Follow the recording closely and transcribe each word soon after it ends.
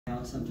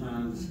out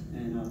sometimes,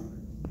 and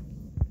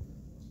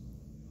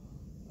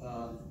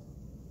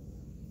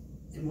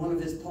in one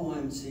of his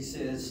poems he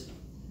says,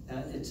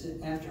 it's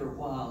after a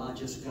while I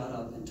just got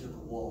up and took a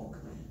walk,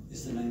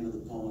 is the name of the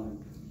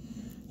poem.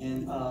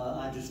 And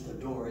I just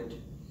adore it.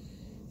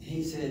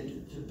 He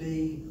said, to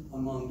be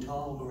among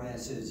tall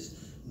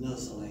grasses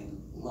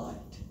nuzzling light.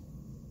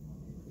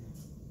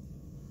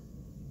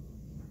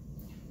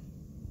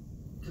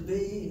 To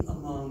be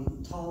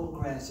among tall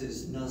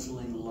grasses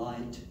nuzzling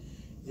light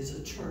is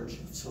a church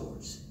of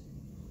sorts.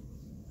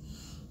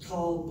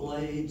 Tall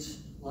blades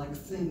like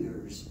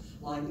fingers,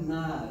 like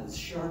knives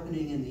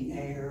sharpening in the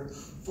air,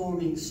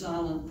 forming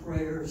silent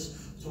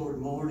prayers toward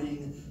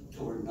morning,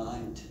 toward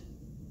night.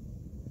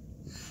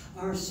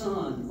 Our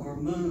sun or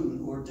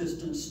moon or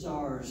distant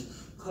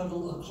stars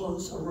cuddle a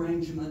close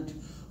arrangement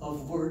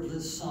of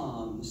wordless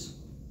psalms,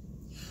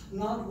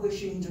 not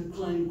wishing to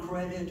claim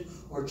credit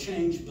or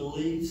change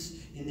beliefs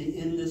in the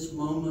endless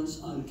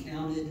moments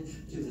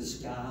uncounted to the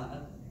sky.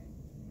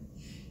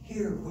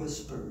 Hear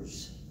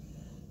whispers,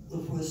 the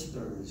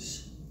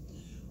whispers,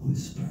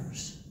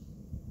 whispers.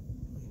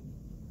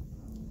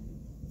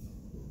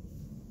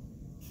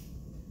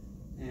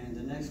 And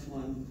the next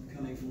one,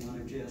 coming from one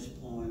of Jeff's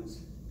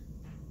poems,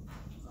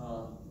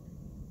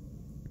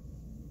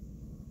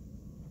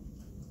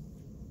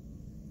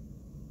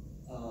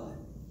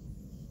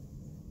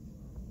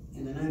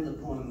 and the name of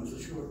the poem was A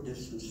Short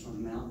Distance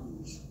from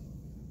Mountains,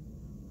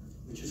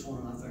 which is one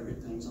of my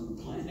favorite things on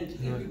the planet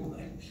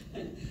anyway.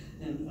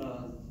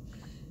 And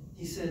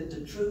he said,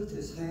 the truth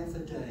is half a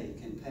day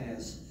can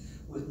pass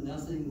with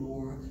nothing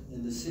more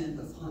than the scent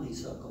of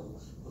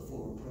honeysuckle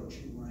before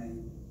approaching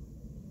rain.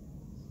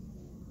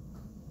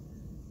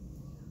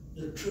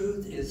 The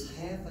truth is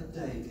half a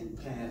day can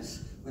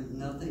pass with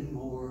nothing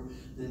more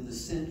than the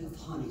scent of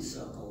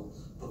honeysuckle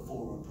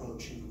before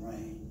approaching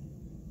rain.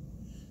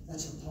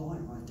 That's a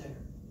poem right there.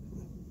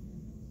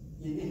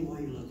 In any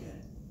way you look at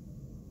it.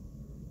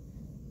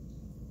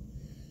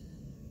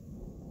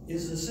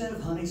 Is the scent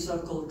of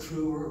honeysuckle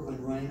truer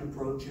when rain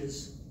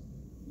approaches?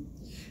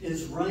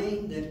 Is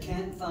rain that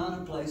can't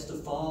find a place to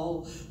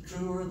fall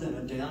truer than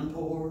a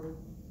downpour?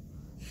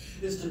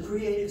 Is the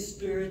creative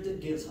spirit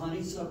that gives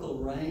honeysuckle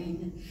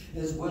rain,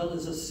 as well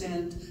as a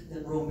scent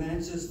that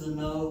romances the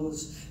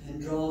nose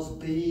and draws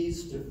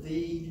bees to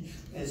feed,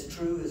 as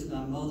true as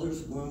my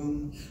mother's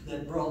womb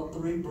that brought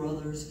 3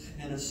 brothers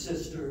and a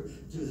sister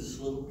to this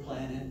little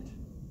planet?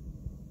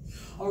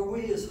 Are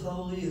we as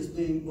holy as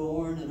being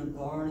born in a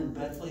barn in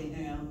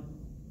Bethlehem?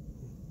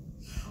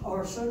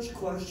 Are such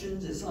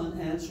questions as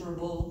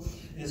unanswerable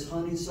as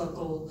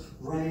honeysuckle,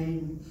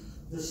 rain,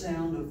 the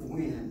sound of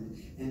wind,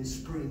 and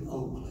spring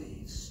oak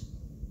leaves?